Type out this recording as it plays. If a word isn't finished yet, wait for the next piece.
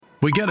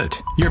We get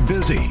it. You're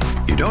busy.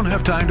 You don't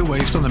have time to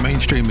waste on the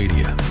mainstream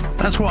media.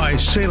 That's why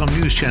Salem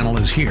News Channel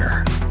is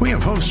here. We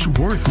have hosts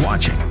worth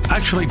watching,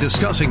 actually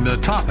discussing the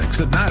topics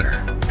that matter.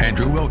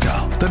 Andrew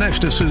Wilkow,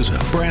 Dinesh D'Souza,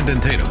 Brandon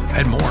Tatum,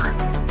 and more.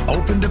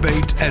 Open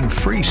debate and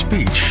free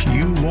speech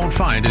you won't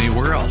find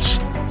anywhere else.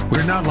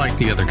 We're not like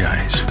the other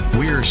guys.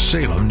 We're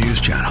Salem News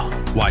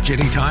Channel. Watch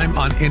anytime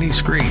on any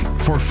screen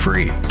for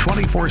free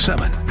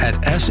 24/7 at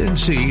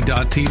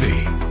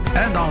snc.tv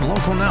and on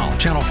Local Now,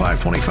 Channel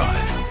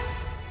 525.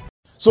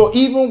 So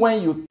even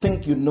when you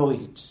think you know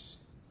it,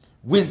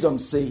 wisdom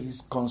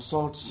says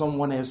consult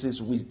someone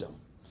else's wisdom.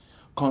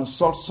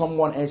 Consult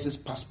someone else's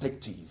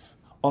perspective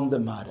on the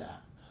matter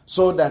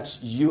so that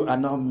you are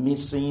not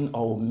missing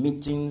or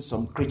omitting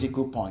some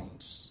critical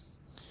points.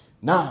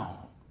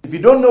 Now, if you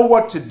don't know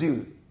what to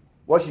do,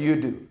 what should you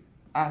do?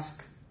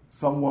 Ask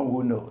someone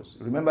who knows.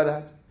 Remember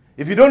that?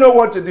 If you don't know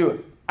what to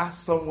do,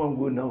 ask someone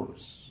who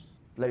knows.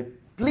 Like,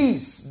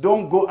 please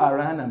don't go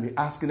around and be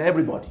asking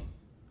everybody.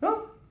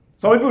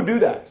 Some people do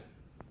that.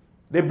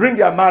 They bring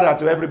their matter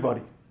to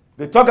everybody.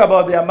 They talk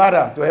about their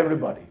matter to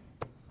everybody.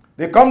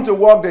 They come to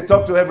work, they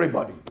talk to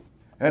everybody.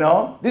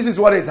 This is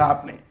what is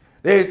happening.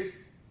 Don't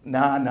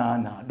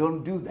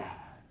do that.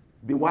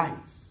 Be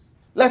wise.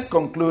 Let's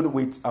conclude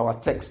with our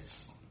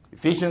texts.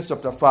 Ephesians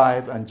chapter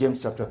 5 and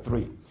James chapter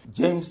 3.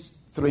 James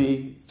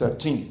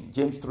 3:13.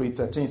 James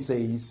 3:13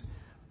 says,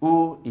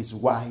 "Who is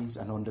wise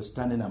and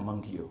understanding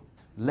among you?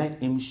 Let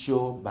him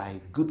show by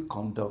good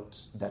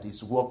conduct that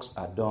his works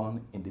are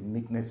done in the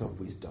meekness of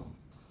wisdom."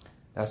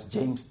 That's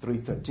James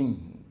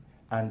 3:13.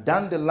 And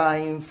down the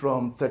line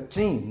from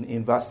 13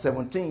 in verse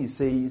 17, it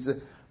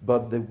says,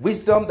 "But the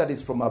wisdom that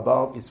is from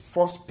above is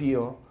first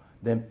pure,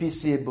 then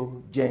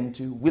peaceable,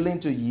 gentle, willing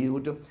to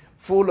yield,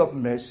 full of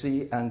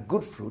mercy and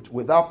good fruit,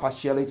 without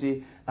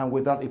partiality and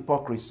without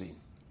hypocrisy."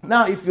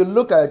 Now, if you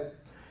look at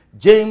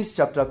James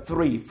chapter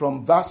 3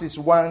 from verses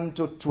 1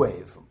 to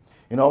 12,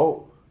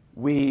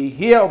 we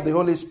hear of the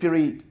Holy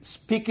Spirit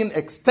speaking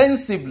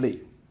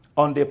extensively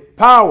on the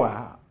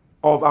power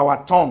of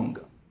our tongue.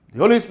 The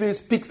Holy Spirit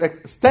speaks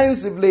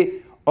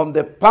extensively on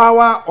the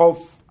power of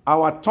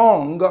our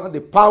tongue, the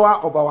power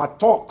of our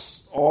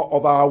talks or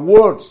of our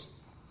words.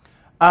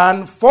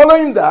 And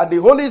following that,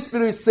 the Holy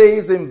Spirit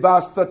says in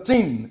verse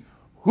 13,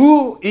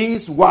 "Who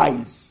is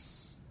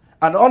wise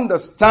and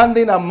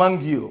understanding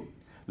among you?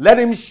 Let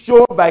him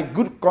show by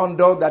good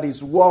conduct that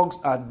his works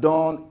are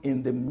done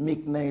in the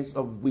meekness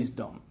of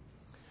wisdom."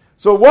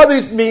 So what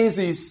this means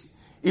is,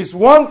 it's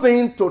one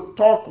thing to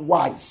talk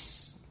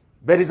wise,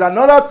 but it's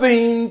another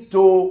thing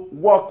to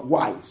walk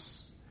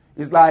wise.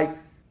 It's like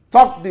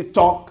talk the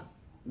talk,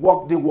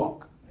 walk the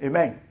walk.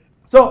 Amen.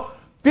 So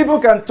people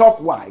can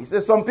talk wise.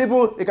 There's some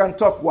people, they can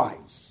talk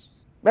wise.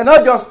 But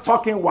not just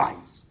talking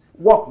wise,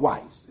 walk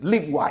wise,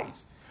 live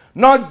wise.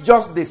 Not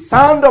just the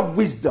sound of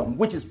wisdom,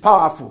 which is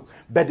powerful,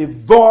 but the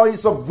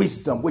voice of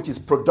wisdom, which is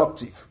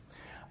productive.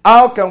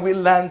 How can we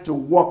learn to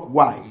walk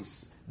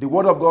wise? The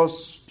Word of God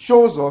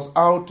shows us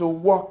how to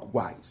walk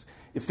wise.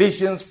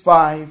 Ephesians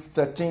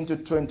 5:13 to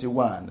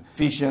 21.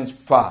 Ephesians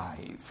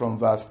 5 from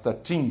verse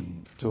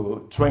 13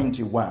 to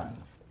 21.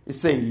 It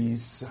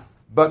says,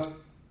 "But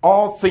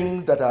all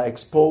things that are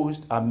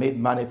exposed are made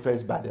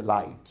manifest by the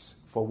light.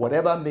 For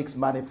whatever makes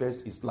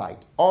manifest is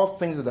light." All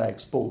things that are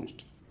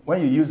exposed.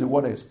 When you use the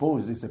word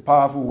exposed, it's a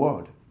powerful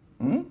word.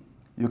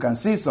 You can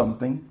see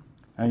something,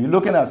 and you're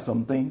looking at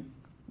something,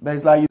 but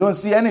it's like you don't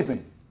see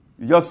anything.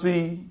 You just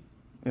see,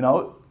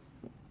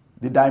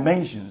 the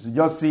dimensions. You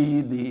just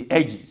see the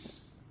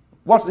edges.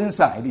 What's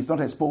inside is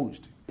not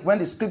exposed. When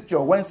the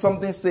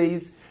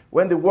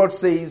word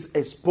says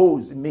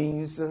exposed, it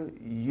means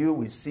you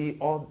will see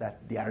all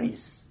that there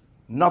is.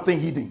 Nothing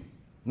hidden,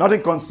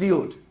 nothing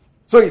concealed.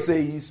 So it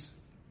says,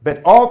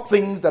 "But all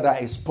things that are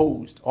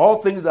exposed,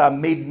 all things that are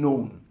made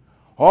known,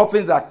 all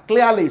things that are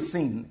clearly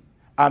seen,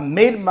 are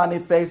made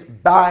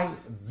manifest by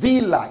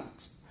the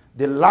light."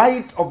 The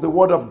light of the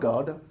Word of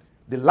God,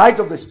 the light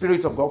of the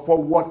Spirit of God. For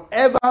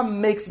whatever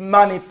makes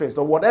manifest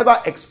or whatever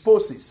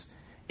exposes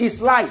is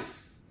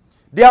light.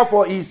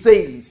 Therefore, he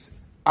says,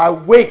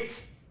 "Awake,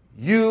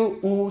 you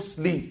who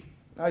sleep."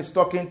 Now he's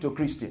talking to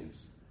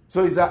Christians.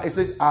 So it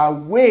says,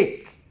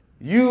 "Awake,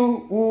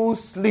 you who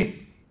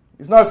sleep."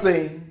 It's not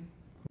saying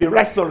be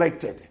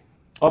resurrected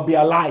or be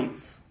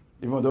alive,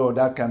 even though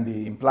that can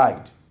be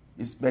implied.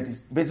 But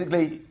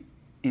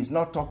he's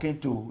not talking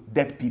to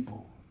dead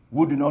people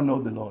who do not know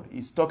the Lord.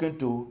 He's talking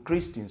to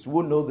Christians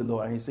who know the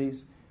Lord. And he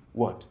says,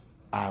 what?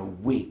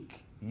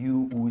 "Awake,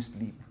 you who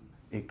sleep."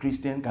 A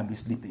Christian can be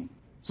sleeping.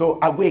 So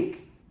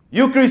awake.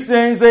 You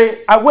Christians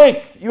say,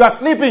 "Awake, you are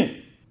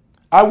sleeping.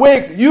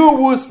 Awake, you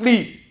who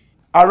sleep.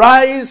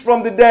 Arise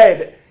from the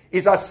dead."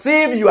 It's as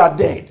if you are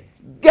dead.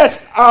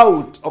 Get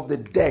out of the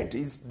dead.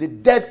 It's the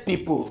dead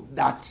people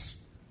that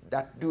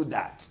do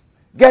that.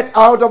 Get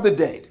out of the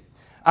dead.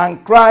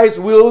 And Christ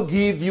will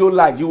give you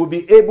light. You will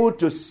be able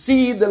to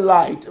see the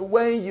light.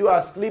 When you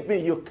are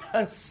sleeping, you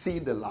can't see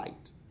the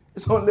light.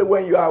 It's only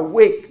when you are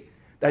awake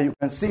that you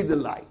can see the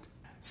light.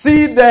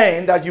 See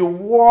then that you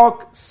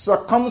walk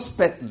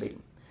circumspectly,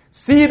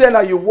 See then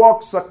that you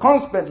walk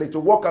circumspectly. To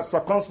walk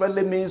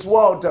circumspectly means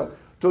what?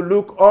 To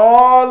look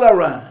all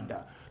around.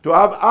 To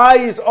have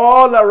eyes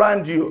all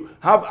around you.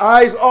 Have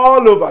eyes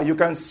all over. You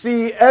can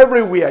see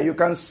everywhere. You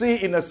can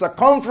see in a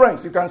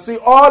circumference. You can see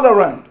all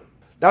around.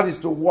 That is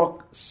to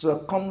walk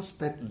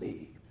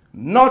circumspectly.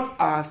 Not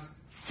as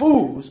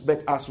fools,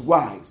 but as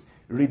wise.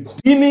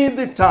 Redeeming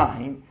the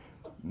time.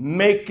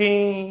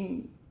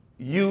 Making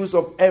use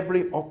of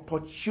every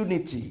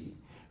opportunity.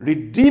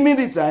 Redeeming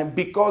the time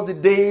because the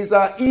days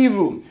are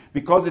evil.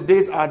 Because the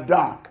days are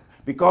dark.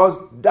 Because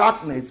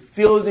darkness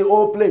fills the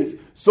whole place.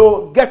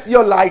 So get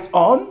your light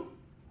on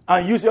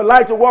and use your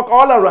light to walk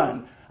all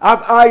around.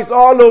 Have eyes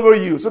all over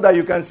you so that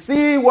you can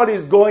see what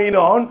is going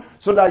on,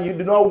 so that you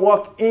do not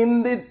walk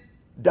in the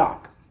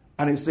dark.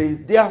 And it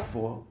says,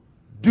 therefore,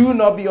 do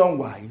not be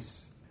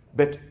unwise,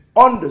 but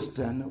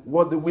understand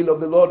what the will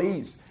of the Lord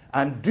is.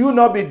 And do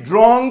not be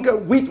drunk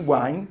with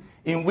wine,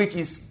 in which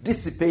is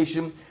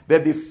dissipation,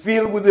 but be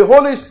filled with the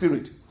Holy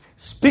Spirit,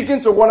 speaking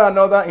to one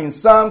another in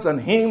psalms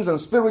and hymns and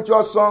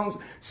spiritual songs,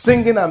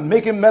 singing and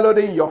making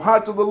melody in your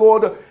heart to the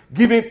Lord,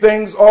 giving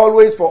thanks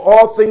always for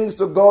all things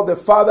to God the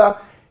Father,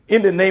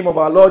 in the name of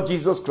our Lord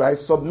Jesus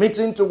Christ,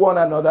 submitting to one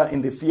another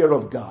in the fear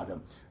of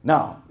God.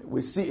 Now,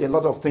 we see a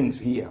lot of things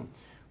here.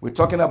 We're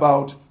talking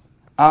about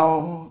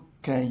how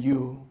can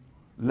you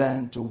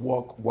learn to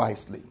walk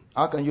wisely.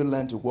 How can you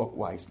learn to walk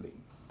wisely?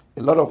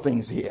 A lot of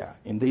things here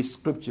in this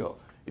scripture,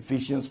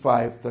 Ephesians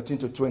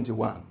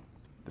 5:13-21.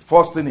 The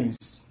first thing is,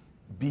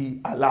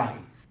 be alive.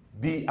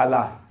 Be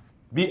alive.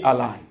 Be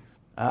alive.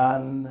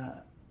 And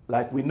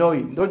like we know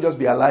it, don't just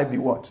be alive, be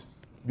what?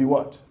 Be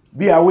what?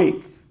 Be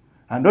awake.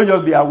 And don't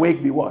just be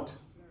awake, be what?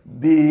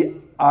 Be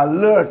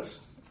alert.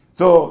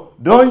 So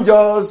don't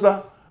just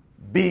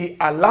be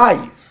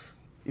alive.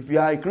 If you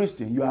are a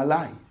Christian, you are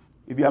alive.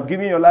 If you have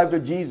given your life to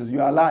Jesus, you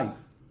are alive.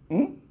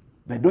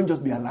 But don't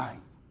just be alive.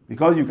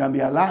 Because you can be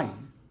alive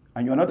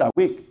and you are not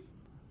awake.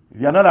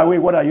 If you are not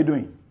awake, what are you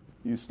doing?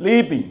 You're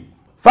sleeping.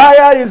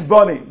 Fire is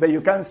burning, but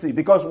you can't see.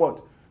 Because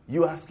what?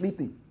 You are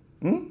sleeping.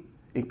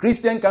 A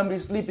Christian can be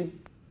sleeping.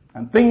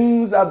 And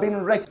things are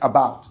being wrecked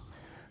about.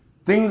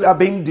 Things are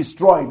being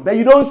destroyed. But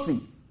you don't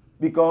see.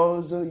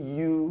 Because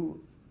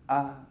you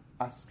are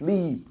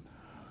asleep.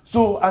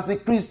 So as a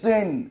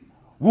Christian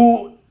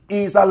who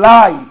is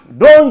alive,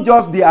 don't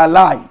just be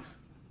alive.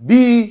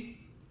 Be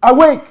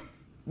awake.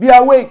 Be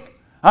awake.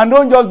 And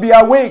don't just be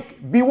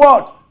awake. Be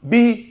what?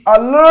 Be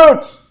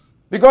alert.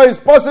 Because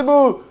it's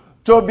possible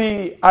to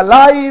be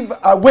alive,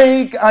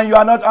 awake, and you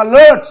are not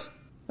alert.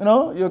 You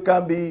know, you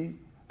can be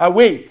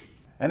awake.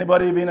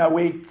 Anybody been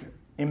awake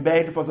in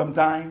bed for some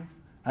time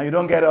and you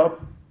don't get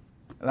up?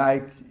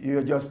 Like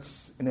you're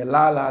just in a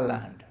la-la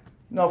land.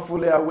 Not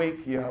fully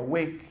awake, you're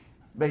awake,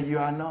 but you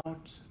are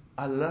not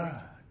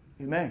alert.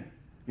 Amen.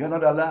 You're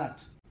not alert.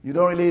 You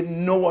don't really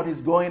know what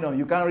is going on.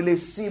 You can't really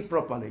see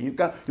properly. You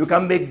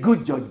can make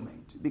good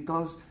judgment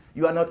because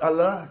you are not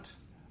alert.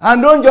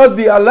 And don't just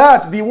be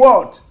alert, be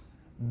what?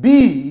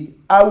 Be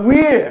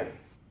aware.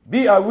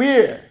 Be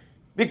aware.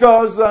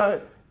 Because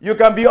you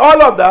can be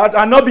all of that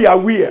and not be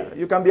aware.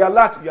 You can be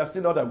alert, you are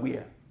still not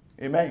aware.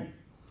 Amen.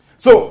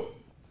 So,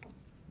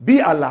 be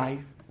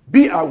alive,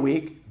 be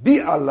awake, be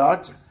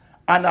alert,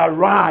 and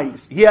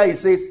arise. Here it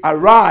says,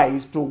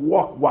 arise to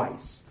walk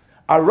wise.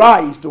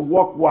 Arise to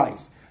walk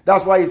wise.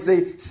 That's why it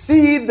says,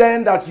 see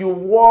then that you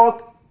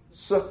walk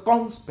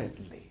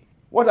circumspectly.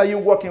 What are you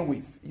walking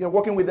with? You're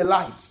walking with the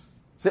light.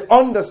 Say,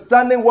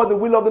 understanding what the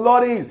will of the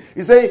Lord is.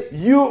 He say,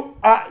 you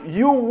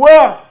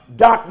were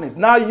darkness.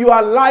 Now you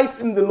are light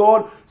in the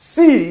Lord.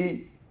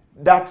 See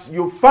that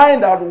you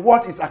find out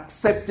what is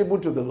acceptable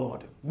to the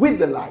Lord with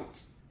the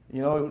light.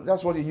 You know,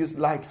 that's what you use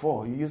light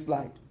for. You use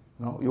light.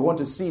 No, you want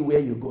to see where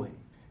you're going.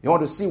 You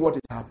want to see what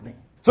is happening.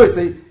 So he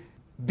say,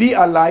 be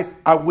alive,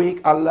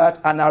 awake, alert,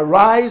 and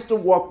arise to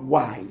walk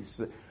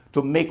wise,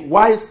 to make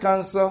wise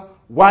counsel,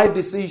 wise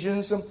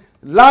decisions.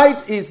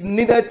 Light is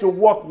needed to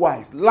walk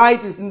wise.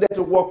 Light is needed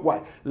to walk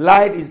wise.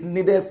 Light is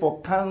needed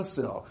for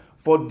counsel,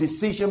 for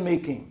decision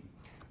making.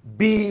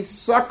 Be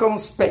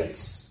circumspect.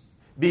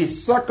 Be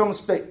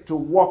circumspect to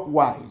walk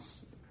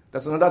wise.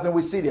 That's another thing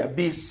we see there.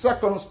 Be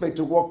circumspect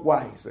to walk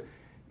wise.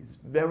 It's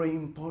very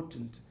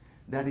important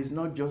that it's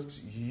not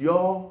just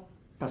your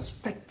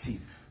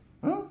perspective.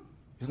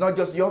 It's not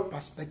just your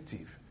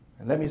perspective.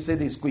 And let me say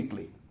this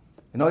quickly.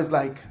 You know, it's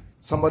like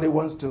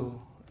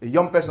a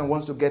young person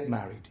wants to get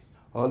married,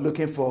 or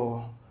looking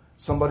for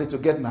somebody to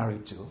get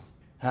married to.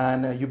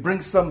 And you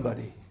bring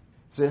somebody.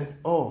 Say,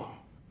 oh,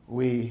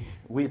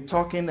 we're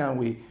talking and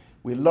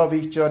we love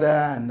each other.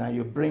 And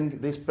you bring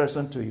this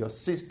person to your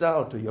sister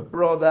or to your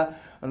brother,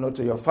 or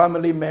to your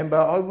family member,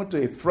 or even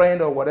to a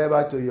friend or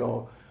whatever, to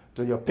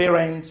your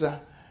parents.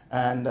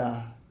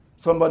 And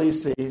somebody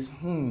says,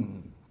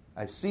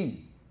 I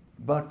see,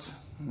 but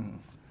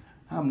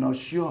I'm not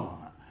sure.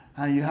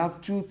 And you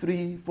have 2,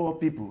 3, 4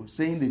 people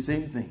saying the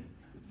same thing.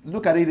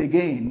 Look at it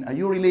again. Are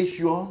you really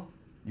sure?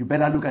 You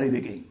better look at it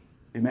again.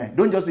 Amen.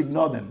 Don't just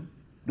ignore them.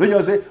 Don't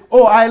just say,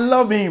 oh, I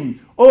love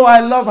him. Oh, I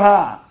love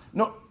her.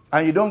 No,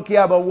 and you don't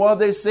care about what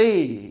they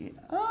say.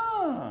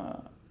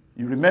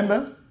 You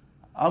remember?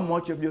 How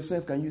much of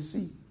yourself can you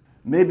see?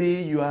 Maybe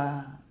you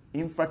are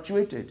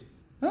infatuated.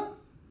 Huh?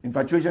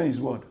 Infatuation is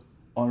what?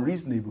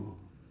 Unreasonable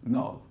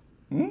love.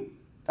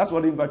 That's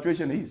what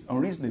infatuation is.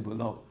 Unreasonable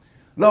love.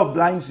 Love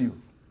blinds you.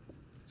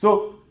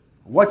 So,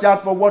 watch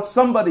out for what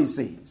somebody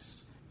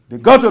says. There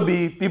got to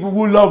be people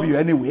who love you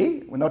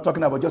anyway. We're not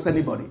talking about just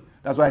anybody.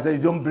 That's why I said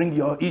you don't bring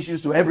your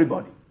issues to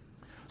everybody.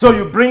 So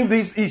you bring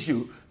this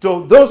issue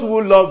to those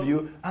who love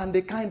you, and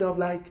they kind of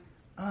like,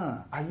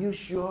 are you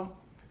sure?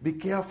 Be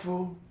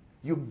careful.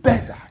 You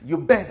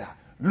better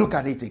look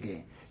at it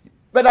again.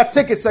 Better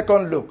take a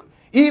second look.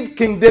 If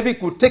King David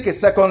could take a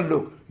second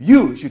look,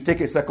 you should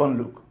take a second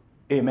look.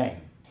 Amen.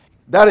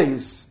 That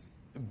is,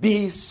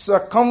 be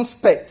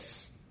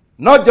circumspect.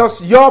 Not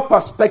just your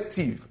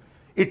perspective.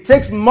 It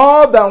takes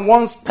more than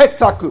one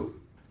spectacle.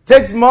 It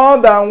takes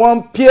more than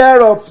one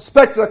pair of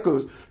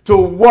spectacles to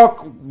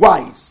walk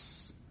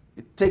wise.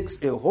 It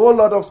takes a whole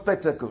lot of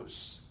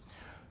spectacles.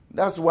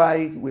 That's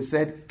why we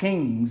said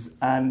kings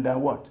and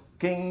what?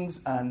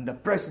 Kings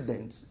and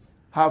presidents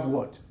have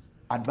what?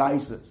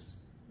 Advisors.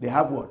 They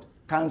have what?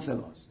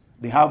 Counselors.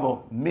 They have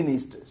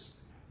ministers.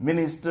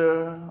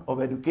 Minister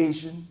of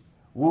Education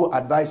who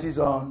advises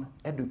on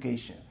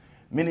education.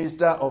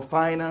 Minister of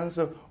Finance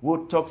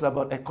who talks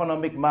about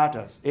economic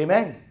matters.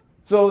 Amen.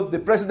 So the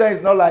president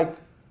is not like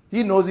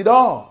he knows it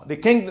all. The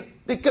king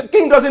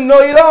doesn't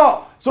know it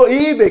all. So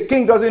if a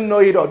king doesn't know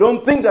it all,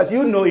 don't think that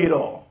you know it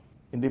all.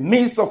 In the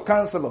midst of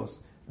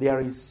counselors, there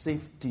is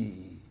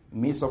safety.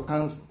 In the midst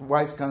of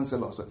wise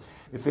counselors.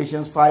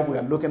 Ephesians 5 we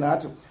are looking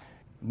at.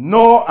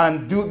 Know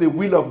and do the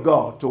will of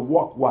God to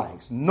walk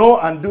wise. Know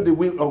and do the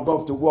will of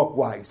God to walk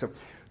wise.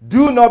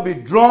 Do not be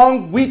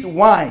drunk with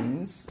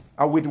wine.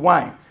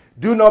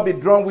 Do not be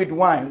drunk with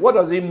wine. What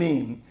does it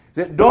mean?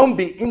 Don't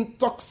be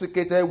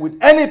intoxicated with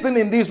anything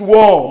in this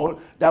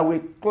world that will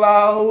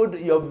cloud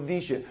your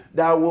vision,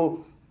 that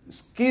will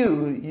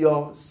skew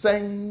your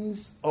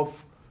sense of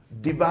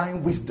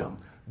divine wisdom.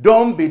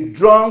 Don't be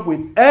drunk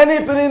with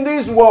anything in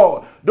this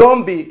world.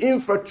 Don't be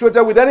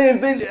infatuated with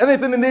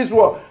anything in this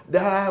world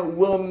that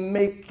will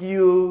make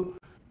you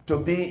to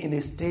be in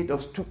a state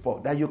of stupor,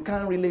 that you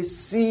can't really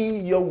see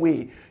your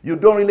way. You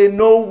don't really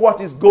know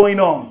what is going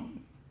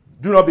on.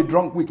 Do not be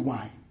drunk with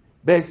wine.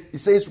 But it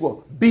says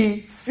what?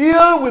 Be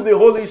filled with the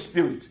Holy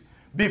Spirit.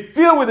 Be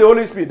filled with the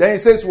Holy Spirit. Then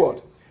it says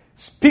what?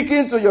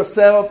 Speaking to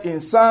yourself in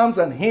psalms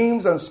and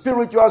hymns and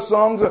spiritual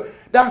songs.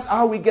 That's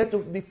how we get to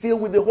be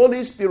filled with the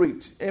Holy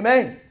Spirit.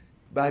 Amen.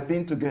 By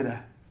being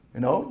together.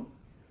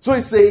 So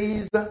it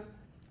says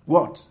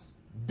what?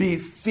 Be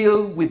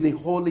filled with the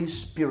Holy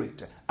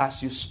Spirit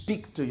as you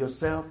speak to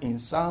yourself in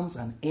psalms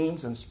and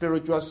hymns and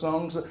spiritual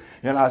songs,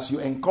 and as you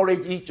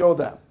encourage each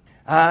other.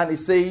 And it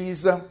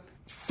says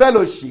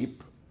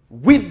fellowship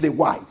with the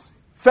wise.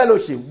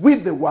 Fellowship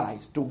with the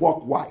wise to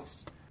walk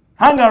wise.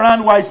 Hang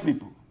around wise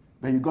people.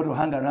 But you've got to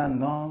hang around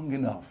long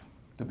enough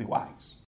to be wise.